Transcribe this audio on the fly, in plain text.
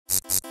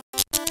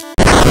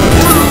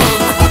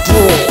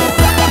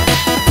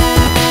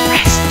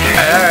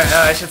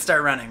should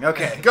start running.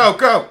 Okay. Go,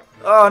 go!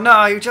 Oh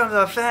no, you jumped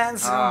the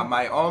fence.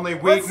 My only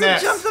What's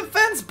weakness. the jump the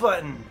fence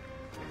button?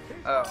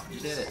 Oh, You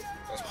did it.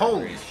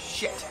 Holy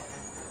shit.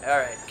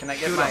 alright. Can I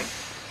get Shoot my... him.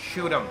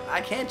 Shoot him.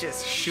 I can't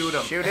just Shoot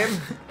him. Shoot him?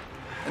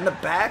 In the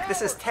back?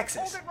 This is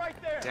Texas.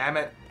 Damn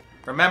it.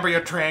 Remember your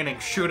training.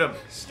 Shoot him.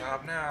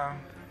 Stop now.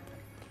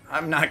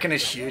 I'm not gonna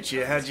shoot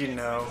you. How'd you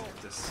know?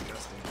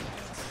 Disgusting.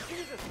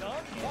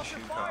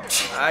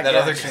 I That got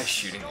other you. guy's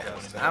shooting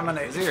us. I'm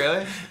gonna... Is he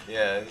really?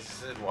 Yeah, he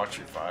said watch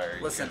your fire.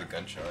 You Listen, got a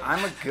gunshot.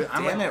 I'm a good...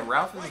 Damn it,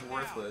 Ralph is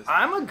worthless.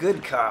 I'm a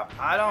good cop.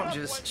 I don't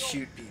just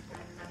shoot people.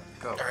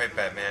 Go. Alright,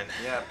 Batman.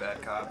 Yeah,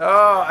 bad cop.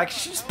 Oh, I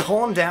should just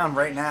pull him down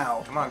right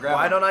now. Come on, grab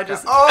Why him. don't I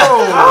just...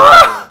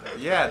 Oh!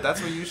 Yeah,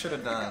 that's what you should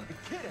have done.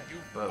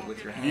 But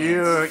with your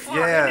hands.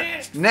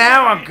 Yeah.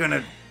 Now I'm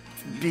gonna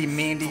be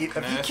mean to you.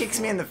 If he kicks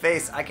me in the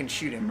face, I can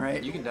shoot him,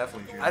 right? You can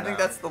definitely shoot him I think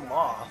now. that's the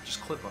law.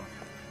 Just clip him.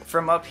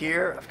 From up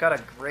here, I've got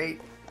a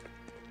great...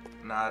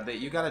 Nah,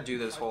 you gotta do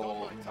this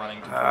whole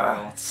running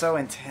tutorial. it's so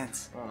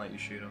intense. I won't let you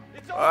shoot him.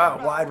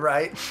 Wide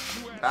right.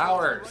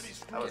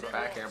 Powers! That was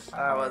back air.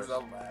 That was a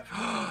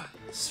laugh.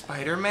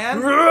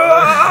 Spider-Man?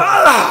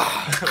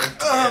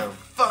 Oh,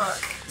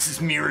 fuck. This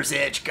is Mirror's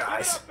Edge,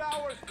 guys.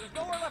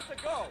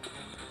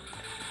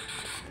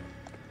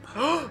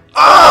 Oh,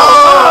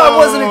 I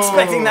wasn't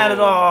expecting that at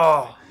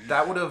all.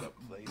 That would have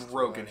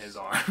broken his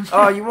arm.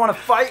 Oh, you want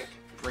to fight?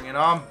 Bring it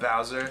on,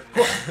 Bowser.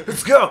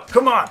 Let's go.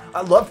 Come on.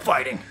 I love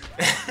fighting.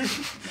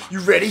 You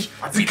ready?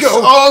 Let's go.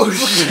 Oh,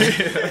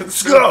 shit.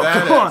 Let's go.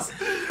 Come on.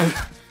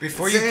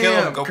 Before you kill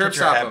him, Damn, go curb put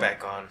your stop hat him.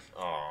 back on.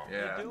 Oh.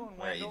 Yeah.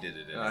 Yeah, you did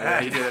it. Yeah,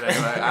 he did it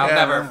anyway. I'll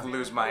never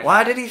lose my...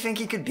 Why did he think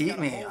he could beat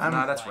me?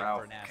 Nah, that's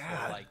Ralph.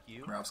 God. Like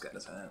you. Ralph's got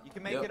his hat. You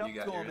can make Yep, it up you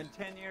to got him yours.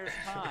 in 10 years'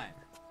 time.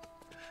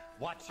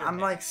 Watch your I'm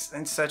head. like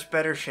in such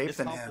better shape This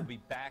than month will him. be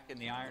back in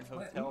the Iron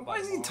Hotel Why by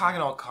is he tomorrow.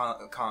 talking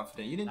all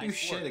confident? You didn't do Nice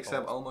shit work,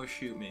 except Cole. almost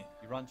shoot me.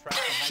 You run track in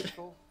high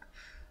school?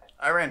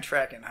 I ran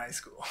track in high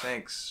school.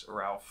 Thanks,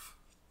 Ralph.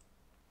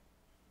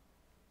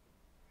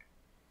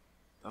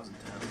 That was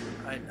intense.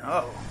 I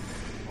know.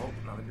 Oh,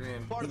 another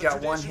dream. You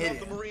got one hit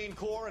The in. Marine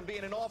Corps and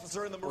being an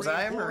officer in the Was Marine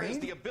I a Corps Marine? is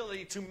the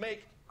ability to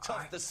make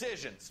tough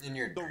decisions. In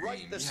your the right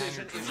dream.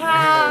 decision Yeah, in is your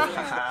always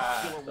the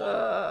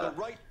popular one.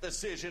 The right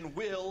decision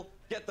will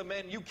get the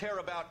men you care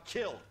about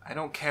killed. I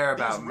don't care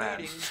about These men.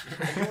 ratings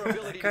and your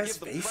ability to guy's give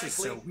them face is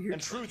so frankly weird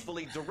and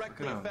truthfully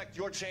directly Look at him. affect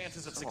your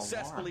chances of So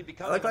successfully alarmed. I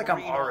becoming look like a I'm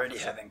Marine already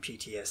officer. having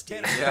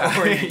PTSD.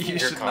 Yeah, you You're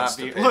should not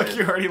be. constipated. Look,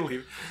 you already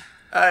leave.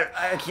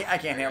 I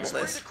can't handle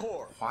Spray this. the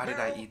core. Why did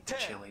I Merrill, eat the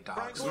 10. chili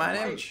dogs? Is my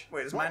name? Eight.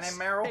 Wait, is my Weiss, name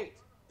Merrill? 8.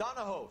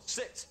 Donahoe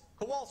 6.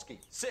 Kowalski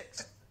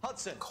 6.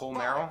 Hudson Cole 5.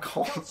 Merrill?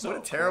 Cole, Kelso, what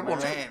a terrible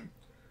 2. name.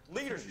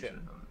 Leadership.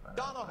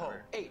 Donahoe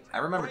 8. I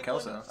remember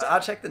Franklin, Kelso. 7.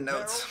 I'll check the Merrill,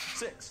 notes.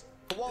 6.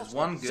 Kowalski, Is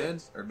one good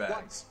 6. or bad?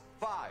 Weiss,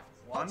 5.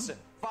 Hudson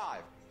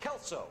 5.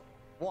 Kelso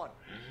 1.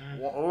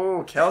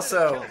 Oh,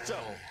 Kelso. Kelso.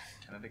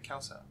 Canada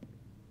Kelso.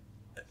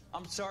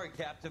 I'm sorry,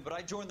 Captain, but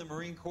I joined the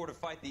Marine Corps to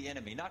fight the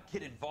enemy, not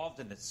get involved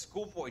in the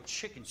schoolboy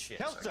chicken shit.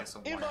 Kelso, guess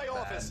it in my wasn't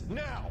office bad.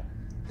 now.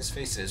 His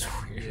face is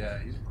weird. Yeah,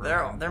 he's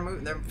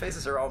Their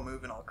faces are all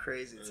moving all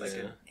crazy. It's like Yeah.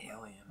 an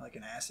alien, like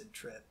an acid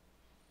trip.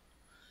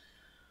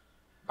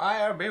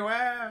 Fire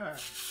beware.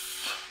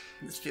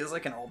 This feels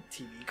like an old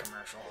TV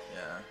commercial.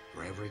 Yeah.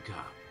 For every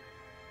cop,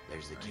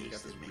 there's the You case got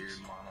this that weird makes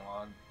you.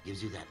 monologue.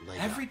 Gives you that leg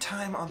Every up,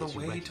 time on the gets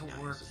you way to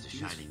recognized work, as the do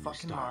this shining new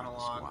fucking star of the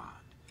monologue. squad.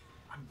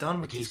 I'm done A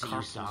with these case that you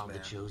conferences, solved that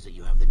man. shows that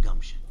you have the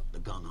gumption, the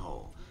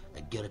gung-ho,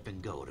 the get up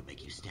and go to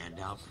make you stand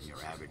out from your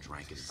average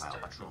rank and file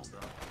patrolman.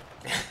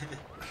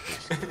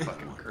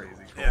 Fucking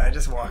crazy. Yeah, I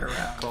just walk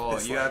around. Cole,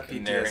 It's you like-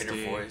 have Narrator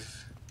PTSD.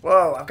 voice.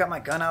 Whoa, I've got my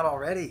gun out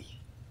already.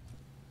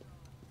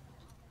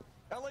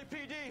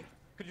 LAPD,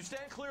 could you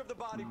stand clear of the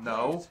body,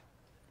 No. please?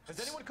 Has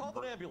anyone called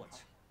an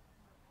ambulance?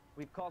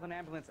 We've called an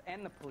ambulance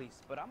and the police,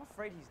 but I'm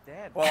afraid he's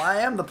dead. Well,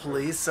 I am the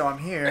police, so I'm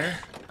here.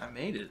 I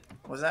made it.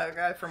 Was that a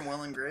guy from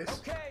Will and Grace?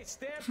 Okay,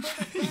 stand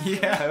firm.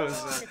 Yeah, it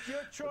was. It's your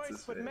his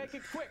choice, but face? make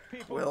it quick,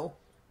 people. Will?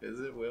 Is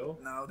it Will?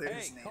 No, they're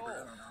his Hey, neighbor. Cole. I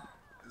don't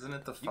know. Isn't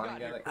it the You funny got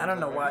guy your- that? I don't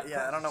know comes why. over?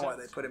 Yeah, I don't know why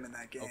they put him in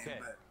that game, Okay.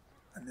 but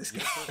in this Your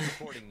game. first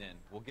reporting then.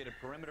 We'll get a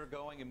perimeter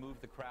going and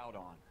move the crowd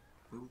on.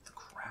 Move the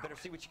crowd. Better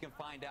see what you can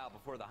find out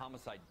before the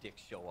homicide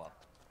dicks show up.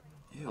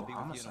 Ew, I'll be with you in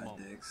a homicide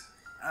moment. dicks.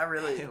 I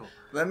really. Ew.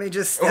 Let me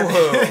just step.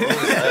 Whoa, what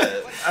was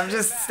that? I'm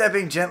just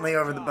stepping gently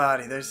over the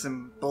body. There's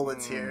some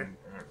bullets here.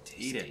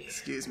 Eat it.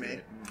 Excuse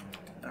me.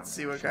 Let's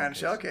see what kind of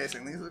shell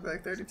casing. These look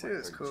like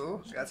 32s. Cool.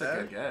 Got That's a that.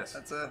 good guess.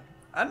 That's a.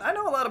 I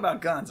know a lot about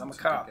guns. I'm a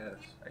cop. Good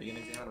guess. Are you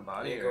gonna examine the I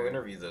body? need to or- go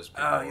interview those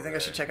people. Oh, you think I over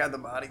should there. check out the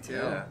body too?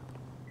 Yeah.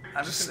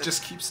 I'm just gonna...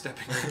 Just keep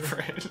stepping over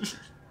it.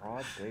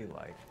 Broad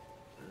daylight.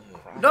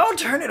 Don't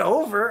turn it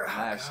over.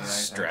 I've seen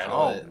Straddle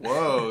Oh, it.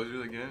 whoa, he's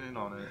really getting in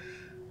on it.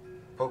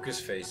 Poke his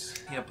face.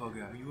 Yeah,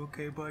 Pogo. Are you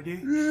okay, buddy?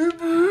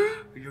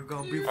 You're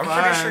gonna be fine.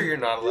 I'm pretty sure you're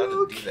not allowed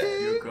to do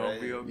that. You're gonna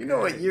right? be okay. You know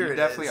what year You it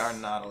definitely is. are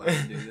not allowed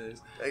to do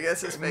this. I guess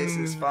his face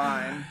is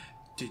fine.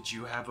 Did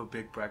you have a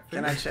big breakfast?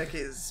 Can I check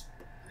his?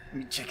 Let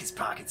me check his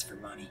pockets for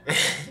money.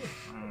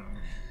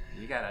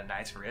 You got a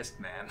nice wrist,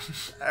 man.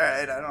 All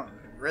right, I don't.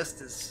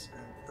 Wrist is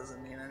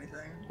doesn't mean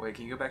anything. Wait,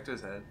 can you go back to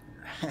his head?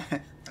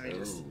 Let me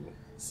just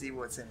see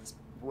what's in his,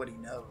 what he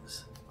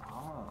knows.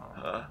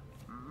 Oh.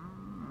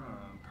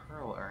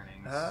 Pearl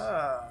earnings.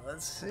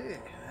 Let's see.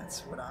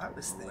 That's what I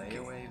was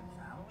thinking. Layaway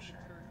voucher.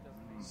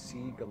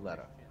 C.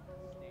 Galetta.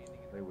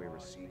 Layaway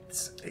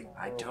receipts.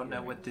 I don't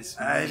know what this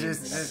means.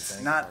 means.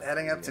 It's not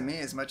adding up to me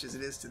as much as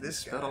it is to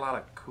this guy. Spilled a lot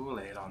of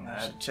Kool-Aid on I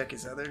that. should check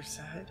his other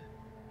side.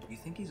 You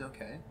think he's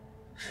okay?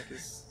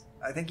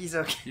 I think he's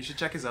okay. You should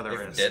check his other If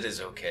wrist. dead is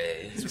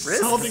okay. His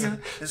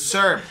wrists?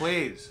 Sir,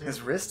 please.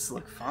 His wrists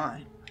look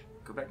fine.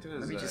 Go back to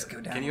his. Let me just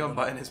go down. Can you a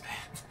little. unbutton his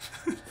pants?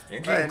 You're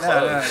Wait, getting no,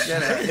 close.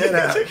 get out, get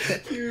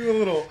out. You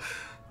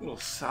little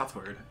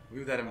southward.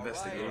 Move that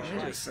investigation.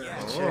 Let me just,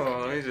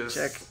 Let me just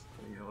check.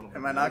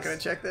 Am I not going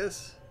to check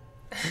this?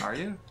 Are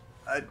you?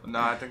 No,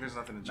 I think there's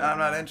nothing to check. No, I'm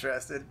not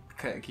interested.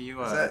 Can you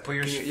Put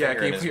your can you, finger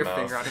can you in put his your mouth.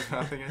 finger on his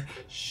mouth again?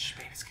 Shh,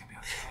 baby, it's gonna be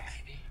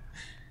okay, baby.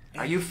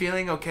 Are you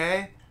feeling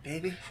okay?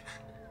 Baby?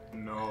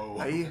 No.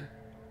 Are you?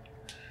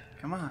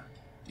 Come on.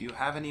 Do you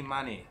have any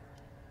money?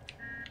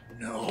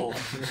 No.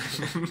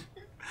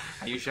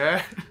 Are you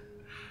sure?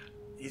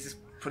 You just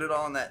put it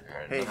all in that.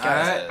 Alright, Hey, no, guys.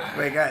 that's it.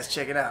 Wait, guys,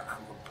 check it out. I'm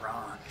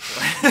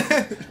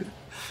LeBron.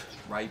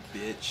 Right,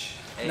 bitch.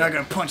 You're not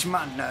going to punch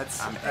my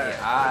nuts. I'm Alright,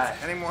 AI.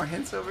 Any more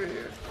hints over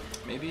here?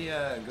 Maybe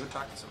go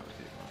talk to some of the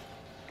people.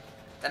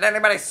 Did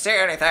anybody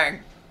say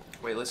anything?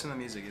 Wait, listen to the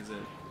music. Is it?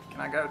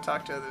 Can I go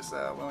talk to this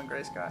Will and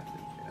Grace guy?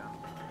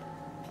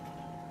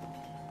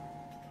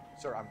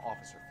 Sir, I'm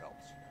Officer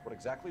Phelps. What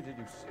exactly did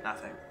you see?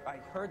 Nothing. I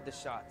heard the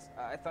shots.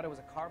 I thought it was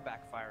a car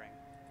backfiring.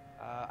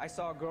 I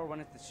saw a girl run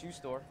into the shoe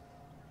store.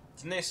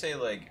 Didn't they say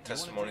like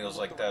testimonials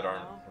like that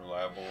aren't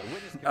reliable?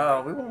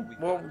 Oh, we won't.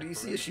 Well, do you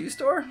see a shoe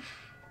store?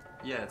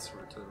 Yeah, it's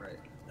to the right.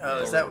 Oh,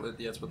 is that?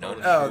 Yeah, it's with No, all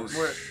Oh, the shoes.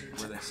 where?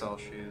 Where they sell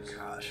shoes.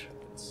 Gosh.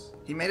 It's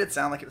He made it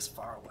sound like it was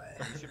far away.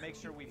 We should make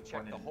sure we've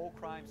checked the whole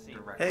crime scene.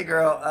 direct. Hey,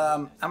 girl.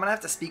 I'm gonna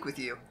have to speak with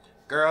you.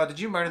 Girl, did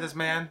you murder this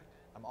man?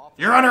 I'm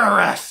Officer You're under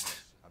arrest.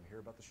 I'm here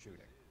about the shooting.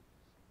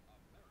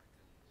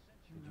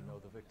 Did you know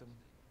the victim?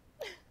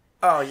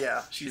 Oh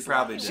yeah, she's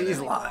probably lying. did. She's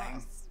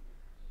lying.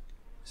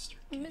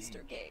 Mr.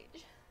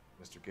 Gage.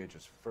 Mr.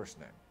 Gage's first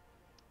name.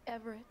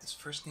 Everett. His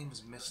first name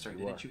is Mister. You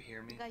Didn't are. you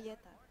hear me? Galleta.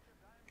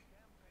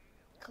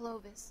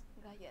 Clovis.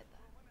 Galleta.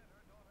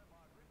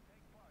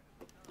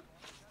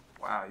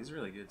 Wow, he's a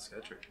really good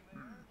sketcher.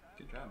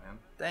 Good job, man.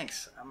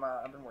 Thanks.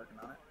 I've been working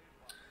on it.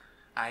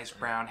 Eyes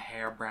brown,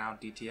 hair brown,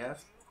 DTF?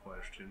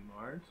 Question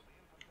mark.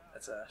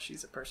 That's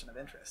she's a person of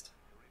interest.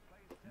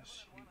 Yes,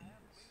 she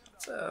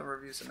is. Let's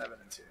review some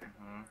evidence here.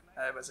 Mm-hmm.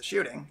 It was a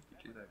shooting.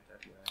 You do that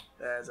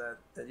guy.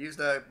 That used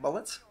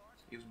bullets,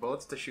 Used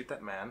bullets to shoot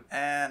that man.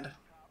 and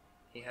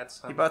He had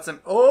some he bought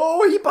some.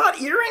 Oh, he bought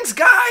earrings,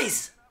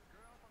 guys.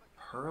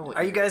 pearl.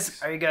 Are you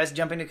earrings. guys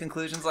jumping to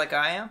conclusions like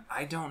I am?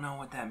 I don't know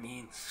what that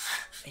means.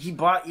 He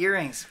bought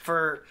earrings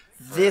for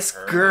this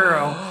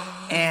girl,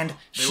 and were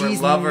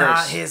she's lovers.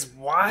 not his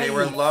wife. They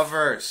were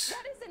lovers.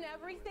 That isn't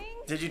everything.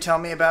 Did you tell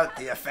me about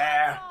the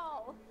affair?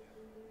 Oh,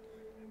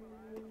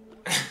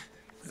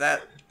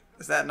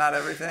 Is that not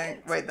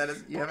everything? Wait, that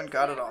is. You haven't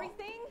got it all.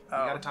 everything? You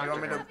Oh, gotta talk you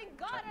want to me her. Haven't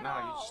got it No, you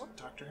all. just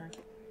talk to her.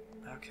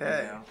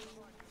 Okay. Yeah.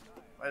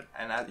 What?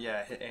 And that,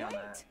 yeah, hit A on Wait,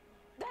 that.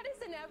 that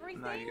isn't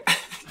everything. No, you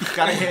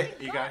gotta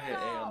hit. You gotta hit A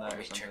on that Let or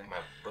me check something. my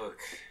book.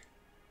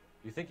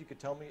 You think you could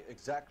tell me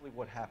exactly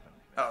what happened?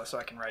 Oh, so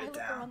I can write I it look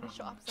around down. the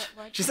shops at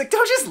lunch. She's like,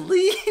 don't just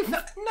leave. No,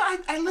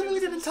 I literally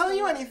didn't tell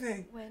you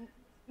anything. When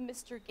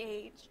Mr.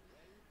 Gage,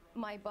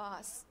 my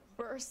boss,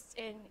 bursts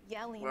in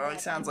yelling. Well, he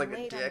that sounds I'm like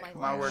a late on dick.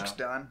 my My lunch. work's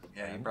done.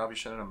 Yeah, you probably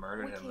shouldn't have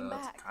murdered We him came though.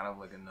 back. It's kind of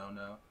like a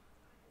no-no.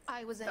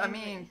 I was I angry.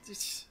 mean,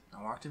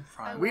 I walked in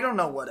front. we don't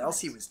know what else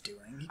he was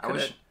doing. He I could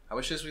wish. have. I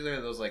wish this was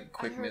either those like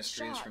quick heard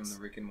mysteries from shots.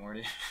 the Rick and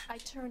Morty. I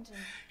turned and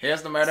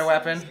Here's the murder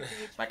weapon. Mr. Gage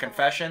My fell.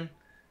 confession.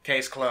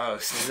 Case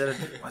closed.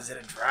 Was it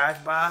a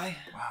drive-by?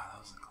 Wow, that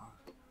was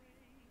close.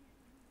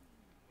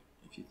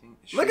 If you think.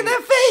 Look at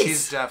that face!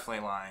 She's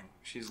definitely lying.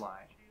 She's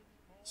lying.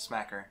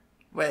 Smack her.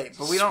 Wait,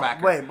 but we don't. Smack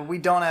her. Wait, but we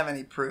don't have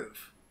any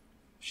proof.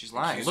 She's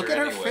lying. Accuse Look her at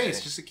her anyway.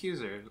 face. Just accuse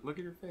her. Look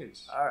at her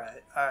face. All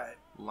right.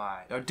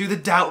 Lie. Oh, do the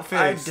doubt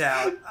face.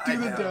 I Do the I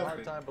have a doubt hard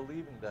face. time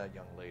believing that,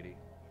 young lady.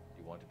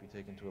 Do you want to be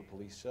taken to a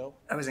police cell?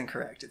 I was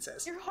incorrect. It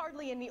says. You're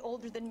hardly any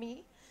older than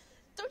me.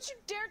 Don't you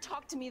dare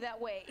talk to me that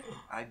way.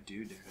 I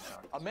do dare to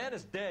talk. A man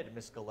is dead,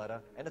 Miss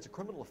Galetta, and it's a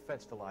criminal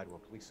offense to lie to a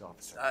police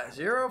officer.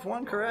 0 of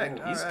 1 correct.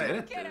 Oh, he's All right. good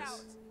at Get this. out.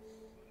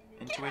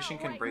 Intuition Get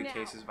out can right break now.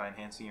 cases by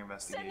enhancing your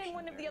investigation. Send in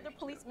one of the other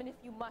policemen if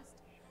you must.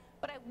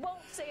 But I won't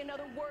say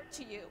another word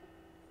to you.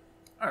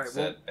 All right. Is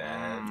Well, that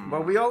bad?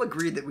 well, we all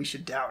agreed that we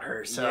should doubt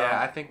her. So Yeah,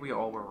 I think we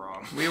all were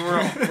wrong. we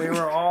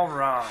were all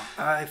wrong.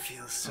 I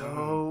feel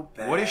so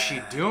bad. What is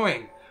she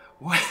doing?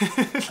 What?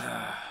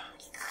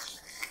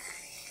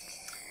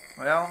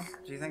 Well,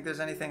 do you think there's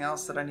anything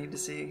else that I need to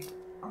see?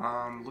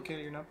 Look at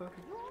your notebook.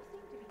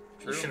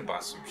 You should have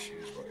bought some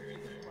shoes while you're in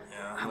there.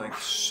 Yeah, like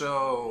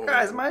so.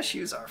 Guys, my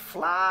shoes are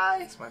fly.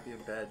 This might be a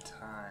bad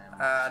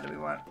time.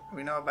 Do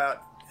we know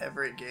about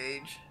Everett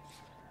Gage?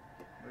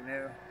 We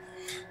knew.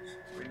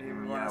 We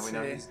knew. Yeah, we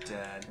know he's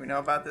dead. We know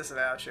about this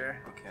voucher.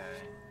 Okay.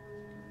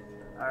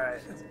 All right.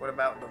 What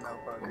about the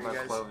notebook? What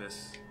about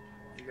Clovis?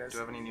 You guys. Do you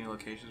have any new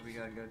locations we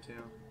gotta go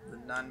to? The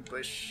nun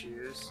bush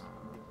shoes.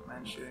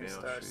 Men shooting Fail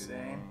star shooting.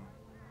 scene.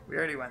 We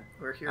already went.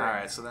 We're here.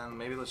 Alright, so then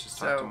maybe let's just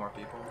talk to more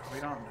people. We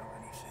don't know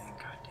anything.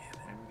 God damn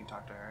it. Maybe we can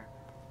talk to her.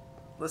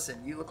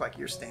 Listen, you look like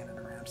you're standing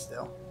around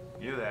still.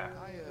 You there.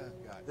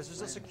 This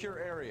is a secure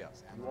area.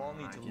 You all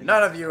need to leave.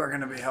 None of you are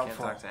going to be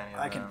helpful. talk to any of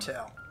I can them.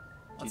 tell.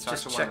 Let's talk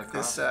just to one of check the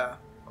this. cops?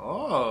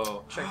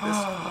 Oh. Check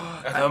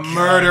this. The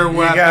murder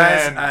weapon. You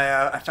guys,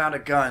 I found a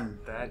gun.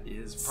 That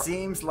is.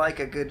 Seems like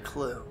a good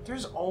clue.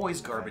 There's always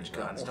garbage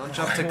guns. Don't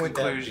jump to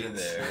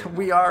conclusions.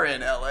 We are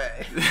in LA.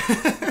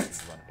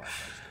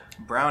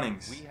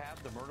 Brownings.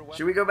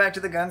 Should we go back to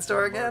the gun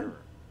store again?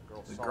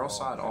 The girl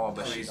saw it all,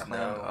 but she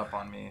clammed up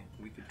on me.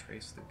 We could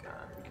trace the gun.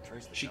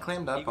 She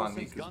clammed up on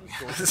me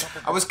because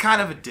I was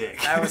kind of a dick.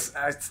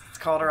 I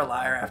called her a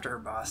liar after her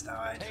boss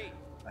died.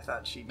 I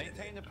thought she did.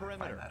 Maintain the I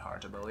perimeter. find that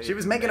hard to believe. She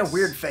was making a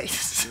weird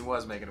face. She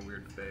was making a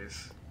weird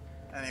face.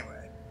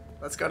 Anyway,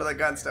 let's go to the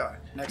gun store.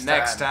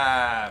 Next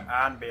time.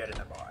 On Beard in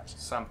the Boys.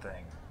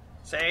 Something.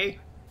 See?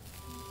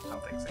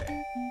 Something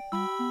say.